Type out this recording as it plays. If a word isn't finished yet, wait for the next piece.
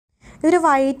ഇതൊരു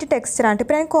വൈറ്റ് ടെക്സ്ചറാണ്.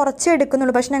 ഇപ്പോൾ ഞാൻ കുറച്ച്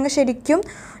എടുക്കുന്നുള്ളൂ, പക്ഷേ ഞങ്ങൾ ശരിക്കും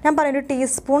ഞാൻ പറയുന്നത്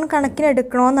ടീസ്പൂൺ കണക്കിന്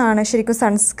എടുക്കണമെന്നാണ് ശരിക്കും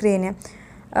സൺസ്ക്രീന്.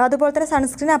 അതുപോലെ തന്നെ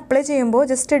സൺസ്ക്രീൻ അപ്ലൈ ചെയ്യുമ്പോൾ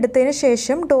ജസ്റ്റ് എടുത്തതിന്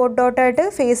ശേഷം ഡോട്ട് ഡോട്ടായിട്ട്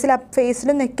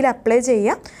ഫേസിലും നെക്കിൽ അപ്ലൈ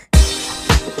ചെയ്യുക.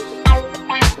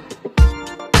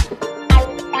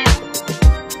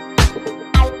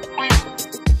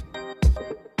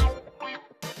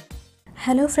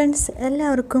 ഹലോ ഫ്രണ്ട്സ്,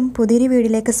 എല്ലാവർക്കും പുതിയൊരു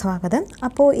വീഡിയോയിലേക്ക് സ്വാഗതം.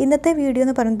 അപ്പോൾ ഇന്നത്തെ വീഡിയോ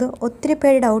എന്ന് പറയുന്നത് ഒത്തിരി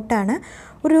പേര് ഡൗട്ടാണ്,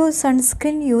 ഒരു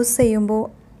സൺസ്ക്രീൻ യൂസ് ചെയ്യുമ്പോൾ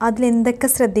അതിലെന്തൊക്കെ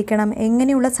ശ്രദ്ധിക്കണം,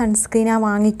 എങ്ങനെയുള്ള സൺസ്ക്രീനാണ്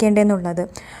വാങ്ങിക്കേണ്ടതെന്നുള്ളത്.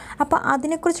 അപ്പോൾ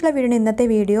അതിനെക്കുറിച്ചുള്ള വീഡിയോ ഇന്നത്തെ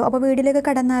വീഡിയോ. അപ്പോൾ വീഡിയോയിലേക്ക്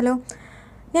കടന്നാലോ?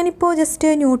 ഞാനിപ്പോൾ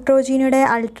just ന്യൂട്രോജീനയുടെ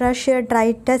ultra share dry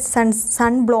touch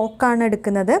sun ബ്ലോക്കാണ്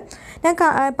എടുക്കുന്നത്. ഞാൻ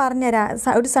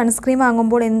പറഞ്ഞുതരാം ഒരു സൺസ്ക്രീൻ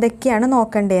വാങ്ങുമ്പോൾ എന്തൊക്കെയാണ്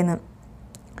നോക്കേണ്ടതെന്ന്.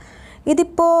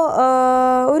 ഇതിപ്പോൾ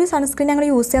ഒരു സൺസ്ക്രീൻ ഞങ്ങൾ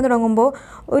യൂസ് ചെയ്യാൻ തുടങ്ങുമ്പോൾ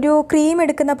ഒരു ക്രീം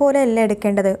എടുക്കുന്ന പോലെ അല്ല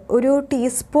എടുക്കേണ്ടത്, ഒരു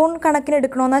ടീസ്പൂൺ കണക്കിന്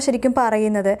എടുക്കണമെന്നാണ് ശരിക്കും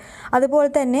പറയുന്നത്. അതുപോലെ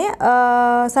തന്നെ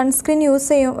സൺസ്ക്രീൻ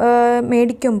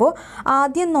മേടിക്കുമ്പോൾ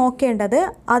ആദ്യം നോക്കേണ്ടത്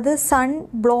അത് സൺ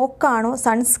ബ്ലോക്കാണോ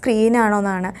സൺസ്ക്രീനാണോ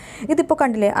എന്നാണ്. ഇതിപ്പോൾ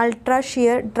കണ്ടില്ലേ, ultra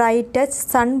shear dry touch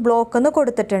sun block എന്ന്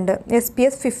കൊടുത്തിട്ടുണ്ട്,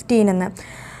 SPF 15 എന്ന്.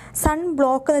 സൺ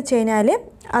ബ്ലോക്ക് എന്ന് വെച്ച് കഴിഞ്ഞാൽ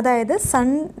അതായത് സൺ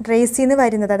റേസിൽ നിന്ന്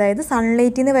വരുന്നത്, അതായത്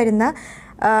സൺലൈറ്റിൽ നിന്ന് വരുന്ന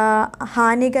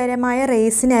ഹാനികരമായ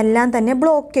റേസിനെല്ലാം തന്നെ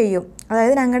ബ്ലോക്ക് ചെയ്യും.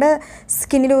 അതായത് ഞങ്ങളുടെ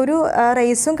സ്കിന്നിൽ ഒരു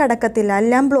റേസും കിടക്കത്തില്ല,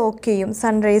 എല്ലാം ബ്ലോക്ക് ചെയ്യും.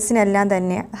 സൺ റേസിനെല്ലാം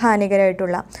തന്നെ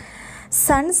ഹാനികരമായിട്ടുള്ള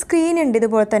സൺസ്ക്രീൻ ഉണ്ട്.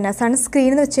 ഇതുപോലെ തന്നെ സൺസ്ക്രീൻ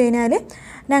എന്ന് വെച്ച് കഴിഞ്ഞാൽ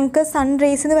ഞങ്ങൾക്ക് സൺ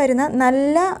റേസിൽ നിന്ന് വരുന്ന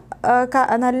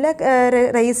നല്ല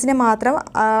റേസിനെ മാത്രം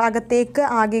അകത്തേക്ക്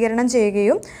ആഗിരണം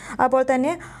ചെയ്യുകയും അതുപോലെ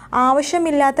തന്നെ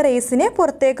ആവശ്യമില്ലാത്ത റേസിനെ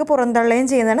പുറത്തേക്ക് പുറന്തള്ളുകയും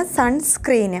ചെയ്യുന്നതാണ്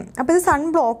സൺസ്ക്രീന്. അപ്പോൾ ഇത് സൺ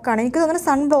ബ്ലോക്കാണ്. എനിക്ക് തോന്നുന്നത്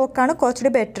സൺ ബ്ലോക്കാണ്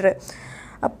കുറച്ചുകൂടി ബെറ്റർ.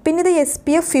 പിന്നെ ഇത്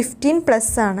SPF 15+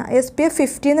 ആണ്. SPF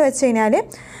 15 എന്ന് വെച്ച് കഴിഞ്ഞാൽ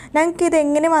ഞങ്ങൾക്ക് ഇത്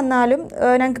എങ്ങനെ വന്നാലും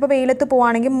ഞങ്ങൾക്കിപ്പോൾ വെയിലത്ത്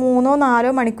പോവുകയാണെങ്കിൽ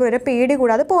 3-4 മണിക്കൂർ വരെ പേടി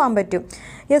കൂടാതെ പോകാൻ പറ്റും.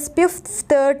 SPF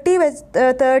 30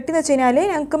 എന്ന് വെച്ച് കഴിഞ്ഞാൽ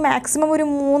ഞങ്ങൾക്ക് മാക്സിമം ഒരു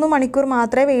 3 മണിക്കൂർ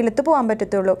മാത്രമേ വെയിലത്ത് പോകാൻ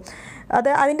പറ്റത്തുള്ളൂ.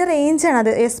 അതിൻ്റെ റേഞ്ചാണ്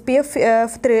അത്. SPF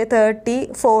 30,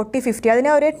 40, 50 അതിന്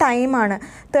ഒരു ടൈമാണ്.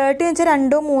 30 എന്ന് വെച്ചാൽ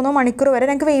 2-3 മണിക്കൂർ വരെ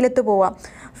ഞങ്ങൾക്ക് വെയിലത്ത് പോവാം.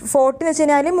 40 എന്ന് വെച്ച്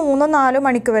കഴിഞ്ഞാൽ 3-4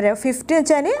 മണിക്കൂർ വരെ. 50 എന്ന്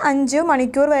വെച്ചാൽ 5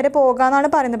 മണിക്കൂർ വരെ പോകാമെന്നാണ്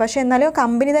പറയുന്നത്. പക്ഷേ എന്നാലും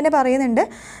കമ്പനി തന്നെ പറയുന്നുണ്ട്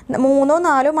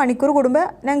 3-4 മണിക്കൂർ കൂടുമ്പോൾ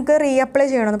ഞങ്ങൾക്ക് റീഅപ്ലൈ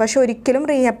ചെയ്യണമെന്ന്. പക്ഷേ ഒരിക്കലും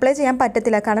റീഅപ്ലൈ ചെയ്യാൻ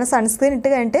പറ്റത്തില്ല, കാരണം സൺസ്ക്രീൻ ഇട്ട്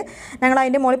കഴിഞ്ഞിട്ട് ഞങ്ങൾ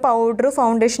അതിൻ്റെ മുകളിൽ പൗഡർ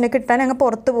ഫൗണ്ടേഷനൊക്കെ ഇട്ടാൽ ഞങ്ങൾ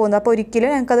പുറത്ത് പോകുന്നത്. അപ്പോൾ ഒരിക്കലും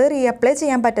ഞങ്ങൾക്കത് റീഅപ്ലൈ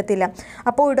ചെയ്യാൻ പറ്റത്തില്ല.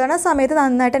 അപ്പോൾ ഇടുന്ന സമയത്ത്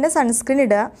നന്നായിട്ട് തന്നെ സൺസ്ക്രീൻ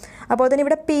ഇടുക. അപ്പോൾ തന്നെ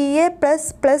ഇവിടെ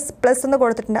PA+++ എന്ന്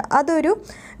കൊടുത്തിട്ടുണ്ട്. അതൊരു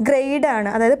ഗ്രേഡാണ്,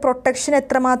 അതായത് പ്രൊട്ടക്ഷൻ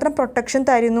എത്രമാത്രം പ്രൊട്ടക്ഷൻ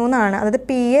തരുന്നു എന്നാണ്. അതായത്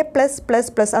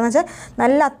PA+++ എന്ന്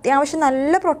വെച്ചാൽ അത്യാവശ്യം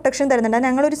നല്ല പ്രൊട്ടക്ഷൻ തരുന്നുണ്ട്.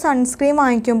 ഞങ്ങളൊരു സൺസ്ക്രീൻ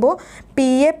വാങ്ങിക്കുമ്പോൾ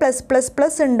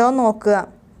PA+++ ഉണ്ടോ എന്ന് നോക്കുക.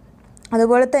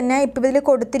 അതുപോലെ തന്നെ ഇപ്പോൾ ഇതിൽ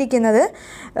കൊടുത്തിരിക്കുന്നത്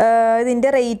ഇതിൻ്റെ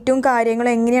റേറ്റും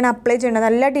കാര്യങ്ങളും എങ്ങനെയാണ് അപ്ലൈ ചെയ്യേണ്ടത്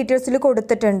എല്ലാ ഡീറ്റെയിൽസിൽ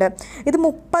കൊടുത്തിട്ടുണ്ട്. ഇത്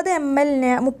 30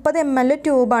 ml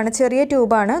ട്യൂബാണ്, ചെറിയ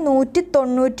ട്യൂബാണ്.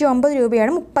 199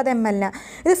 രൂപയാണ് 30 ml.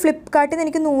 ഇത് ഫ്ലിപ്കാർട്ടിൽ നിന്ന്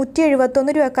എനിക്ക്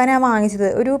 171 രൂപക്കാണ് ഞാൻ വാങ്ങിച്ചത്.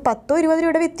 ഒരു 10-20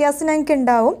 രൂപയുടെ വ്യത്യാസം ഞങ്ങൾക്ക്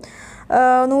ഉണ്ടാവും.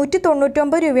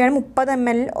 199 രൂപയാണ് 30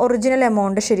 ml ഒറിജിനൽ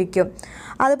എമൗണ്ട് ശരിക്കും.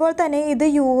 അതുപോലെ തന്നെ ഇത്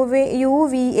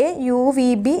UVA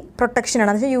UVB പ്രൊട്ടക്ഷനാണ്.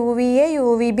 എന്ന് വെച്ചാൽ UVA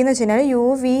UVB എന്ന് വെച്ച് കഴിഞ്ഞാൽ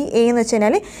UVA എന്ന് വെച്ച്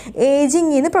കഴിഞ്ഞാൽ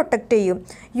ഏജിങ്ങിൽ നിന്ന് പ്രൊട്ടക്റ്റ് ചെയ്യും.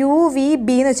 UVB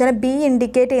എന്ന് വെച്ചാൽ B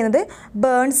ഇൻഡിക്കേറ്റ് ചെയ്യുന്നത്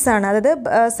ബേൺസ് ആണ്. അതായത്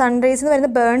സൺറൈസിൽ നിന്ന്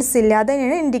വരുന്ന ബേൺസ് ഇല്ല,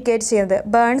 അതിനെയാണ് ഇൻഡിക്കേറ്റ് ചെയ്യുന്നത്.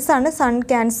 ബേൺസ് ആണ് സൺ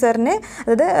ക്യാൻസറിന്,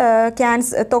 അതായത്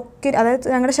ത്വക്കിൽ, അതായത്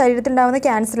ഞങ്ങളുടെ ശരീരത്തിൽ ഉണ്ടാകുന്ന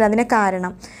ക്യാൻസർ അതിന്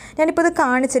കാരണം. ഞാനിപ്പോൾ ഇത്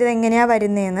കാണിച്ചത് എങ്ങനെയാണ്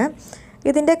വരുന്നതെന്ന്.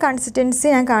 ഇതിൻ്റെ കൺസിസ്റ്റൻസി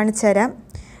ഞാൻ കാണിച്ചു തരാം.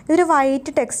 ഇതൊരു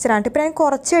വൈറ്റ് ടെക്സ്ചറാണ്. ഇപ്പോൾ ഞാൻ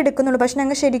കുറച്ച് എടുക്കുന്നുള്ളൂ, പക്ഷേ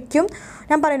ഞങ്ങൾ ശരിക്കും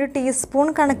ഞാൻ പറയുന്നത് ടീസ്പൂൺ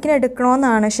കണക്കിന്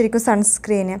എടുക്കണമെന്നാണ് ശരിക്കും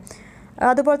സൺസ്ക്രീന്.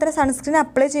 അതുപോലെ തന്നെ സൺസ്ക്രീൻ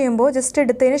അപ്ലൈ ചെയ്യുമ്പോൾ ജസ്റ്റ്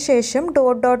എടുത്തതിന് ശേഷം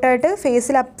ഡോട്ട് ഡോട്ടായിട്ട്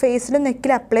ഫേസിലും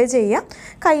നെക്കിൽ അപ്ലൈ ചെയ്യാം.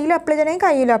 കയ്യിലും അപ്ലൈ ചെയ്യണമെങ്കിൽ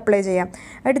കയ്യിലും അപ്ലൈ ചെയ്യാം.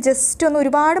 എന്നിട്ട് ജസ്റ്റ് ഒന്ന്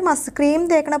ഒരുപാട് ക്രീം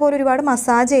തേക്കണ പോലെ ഒരുപാട്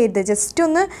മസാജ് ചെയ്ത് ജസ്റ്റ്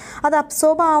ഒന്ന് അത്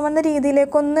അബ്സോർബ് ആവുന്ന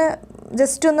രീതിയിലേക്കൊന്ന്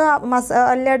ജസ്റ്റ് ഒന്ന്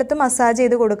എല്ലായിടത്തും മസാജ്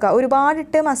ചെയ്ത് കൊടുക്കുക.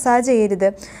 ഒരുപാടിട്ട് മസാജ് ചെയ്യരുത്.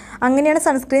 അങ്ങനെയാണ്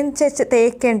സൺസ്ക്രീൻ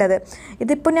തേക്കേണ്ടത്.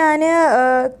 ഇതിപ്പോൾ ഞാൻ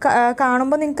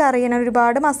കാണുമ്പോൾ നിങ്ങൾക്ക് അറിയണം,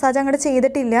 ഒരുപാട് മസാജ് അങ്ങോട്ട്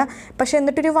ചെയ്തിട്ടില്ല, പക്ഷേ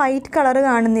എന്നിട്ടൊരു വൈറ്റ് കളർ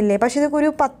കാണുന്നില്ലേ. പക്ഷേ ഇതൊക്കെ ഒരു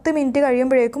 10 മിനിറ്റ്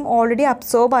കഴിയുമ്പോഴേക്കും ഓൾറെഡി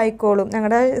അബ്സോർബ് ആയിക്കോളും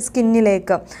ഞങ്ങളുടെ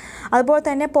സ്കിന്നിലേക്ക്. അതുപോലെ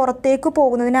തന്നെ പുറത്തേക്ക്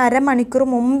പോകുന്നതിന് അരമണിക്കൂർ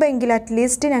മുമ്പെങ്കിലും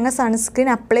അറ്റ്ലീസ്റ്റ് ഞങ്ങൾ സൺസ്ക്രീൻ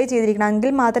അപ്ലൈ ചെയ്തിരിക്കണം.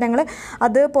 എങ്കിൽ മാത്രമേ ഞങ്ങൾ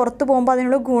അത് പുറത്ത് പോകുമ്പോൾ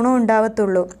അതിനുള്ള ഗുണം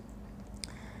ഉണ്ടാവത്തുള്ളൂ.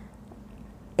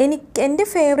 എൻ്റെ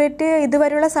ഫേവറേറ്റ്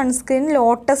ഇതുവരെയുള്ള സൺസ്ക്രീൻ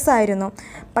ലോട്ടസ് ആയിരുന്നു.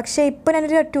 പക്ഷേ ഇപ്പോൾ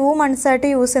ഞാനൊരു 2 മന്ത്സായിട്ട്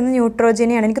യൂസ് ചെയ്യുന്ന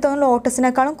ന്യൂട്രോജനെയാണ്. എനിക്ക് തോന്നുന്നു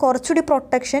ലോട്ടസിനേക്കാളും കുറച്ചുകൂടി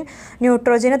പ്രൊട്ടക്ഷൻ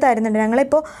ന്യൂട്രോജന് തരുന്നുണ്ട്.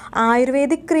 ഞങ്ങളിപ്പോൾ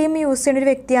ആയുർവേദിക് ക്രീം യൂസ് ചെയ്യുന്ന ഒരു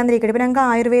വ്യക്തിയാണെന്നിരിക്കട്ടെ, ഇപ്പോൾ ഞങ്ങൾക്ക്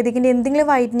ആയുർവേദിക്കിൻ്റെ എന്തെങ്കിലും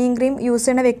വൈറ്റനിങ് ക്രീം യൂസ്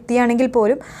ചെയ്യുന്ന വ്യക്തിയാണെങ്കിൽ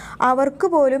പോലും അവർക്ക്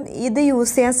പോലും ഇത്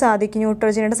യൂസ് ചെയ്യാൻ സാധിക്കും.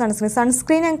 ന്യൂട്രോജനയുടെ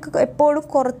സൺസ്ക്രീൻ ഞങ്ങൾക്ക് എപ്പോഴും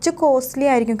കുറച്ച് കോസ്റ്റ്ലി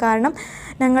ആയിരിക്കും. കാരണം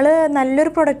ഞങ്ങൾ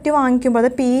നല്ലൊരു പ്രൊഡക്റ്റ് വാങ്ങിക്കുമ്പോൾ അത്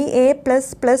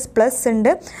PA+++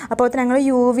 ഉണ്ട്. അപ്പോൾ ഞങ്ങൾ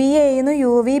UVA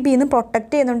UVB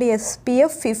പ്രൊട്ടക്റ്റ് ചെയ്യുന്നുണ്ട്.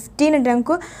 SPF 15 ഉണ്ട്.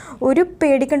 ഞങ്ങൾക്ക് ഒരു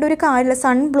പേടിക്കേണ്ട ഒരു കാര്യമില്ല.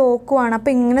 സൺ ബ്ലോക്കുമാണ്.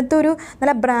 അപ്പോൾ ഇങ്ങനത്തെ ഒരു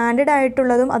നല്ല ബ്രാൻഡഡ്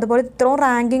ആയിട്ടുള്ളതും അതുപോലെ ഇത്രയും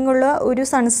റാങ്കിങ് ഉള്ള ഒരു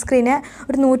സൺസ്ക്രീന്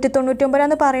ഒരു 199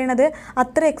 എന്ന് പറയണത്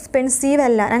അത്ര എക്സ്പെൻസീവ്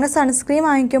അല്ല. ഞങ്ങൾ സൺസ്ക്രീൻ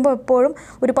വാങ്ങിക്കുമ്പോൾ എപ്പോഴും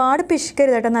ഒരുപാട്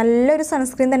പിശുക്കരുത് കേട്ടോ. നല്ലൊരു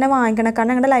സൺസ്ക്രീൻ തന്നെ വാങ്ങിക്കണം.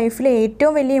 കാരണം ഞങ്ങളുടെ ലൈഫിൽ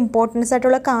ഏറ്റവും വലിയ ഇമ്പോർട്ടൻസ്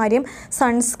ആയിട്ടുള്ള കാര്യം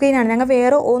സൺസ്ക്രീനാണ്. ഞങ്ങൾ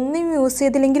വേറെ ഒന്നും യൂസ്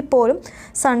ചെയ്തില്ലെങ്കിൽ പോലും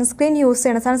സൺസ്ക്രീൻ യൂസ്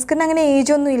ചെയ്യണം. സൺസ്ക്രീൻ അങ്ങനെ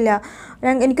ഏജൊന്നും ഇല്ല.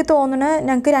 എനിക്ക് തോന്നുന്നത്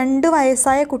ഞങ്ങൾക്ക് 2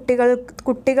 വയസ്സായ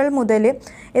കുട്ടികൾ മുതൽ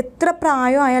എത്ര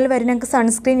പ്രായമായാൽ വരെ ഞങ്ങൾക്ക്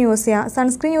സൺസ്ക്രീൻ യൂസ് ചെയ്യാം.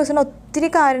 സൺസ്ക്രീൻ യൂസ് ചെയ്യുന്ന ഒത്തിരി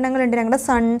കാരണങ്ങളുണ്ട്.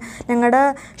 ഞങ്ങളുടെ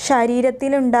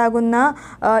ശരീരത്തിലുണ്ടാകുന്ന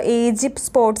ഏജ്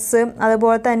സ്പോട്സ്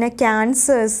അതുപോലെ തന്നെ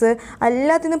ക്യാൻസേഴ്സ്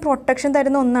എല്ലാത്തിനും പ്രൊട്ടക്ഷൻ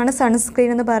തരുന്ന ഒന്നാണ് സൺസ്ക്രീൻ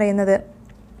എന്ന് പറയുന്നത്.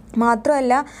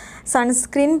 മാത്രമല്ല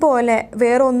സൺസ്ക്രീൻ പോലെ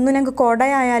വേറെ ഒന്നും ഞങ്ങൾക്ക്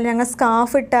കുടയായാലും ഞങ്ങൾ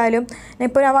സ്കാർഫ് ഇട്ടാലും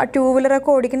ഇപ്പോൾ 2 വീലറൊക്കെ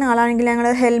ഓടിക്കുന്ന ആളാണെങ്കിൽ ഞങ്ങൾ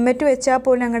ഹെൽമെറ്റ് വെച്ചാൽ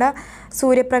പോലും ഞങ്ങളുടെ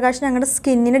സൂര്യപ്രകാശം ഞങ്ങളുടെ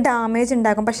സ്കിന്നിന് ഡാമേജ്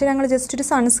ഉണ്ടാക്കും. പക്ഷേ ഞങ്ങൾ ജസ്റ്റ് ഒരു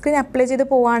സൺസ്ക്രീൻ അപ്ലൈ ചെയ്ത്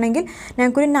പോവുകയാണെങ്കിൽ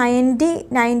ഞങ്ങൾക്കൊരു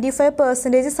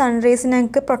 90-95% സൺറൈസ്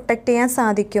ഞങ്ങൾക്ക് പ്രൊട്ടക്റ്റ് ചെയ്യാൻ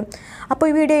സാധിക്കും. അപ്പോൾ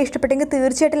ഈ വീഡിയോ ഇഷ്ടപ്പെട്ടെങ്കിൽ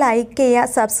തീർച്ചയായിട്ടും ലൈക്ക് ചെയ്യുക,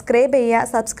 സബ്സ്ക്രൈബ് ചെയ്യുക.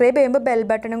 സബ്സ്ക്രൈബ് ചെയ്യുമ്പോൾ ബെൽ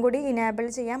ബട്ടണും കൂടി ഇനേബിൾ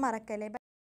ചെയ്യാൻ മറക്കല്ലേ.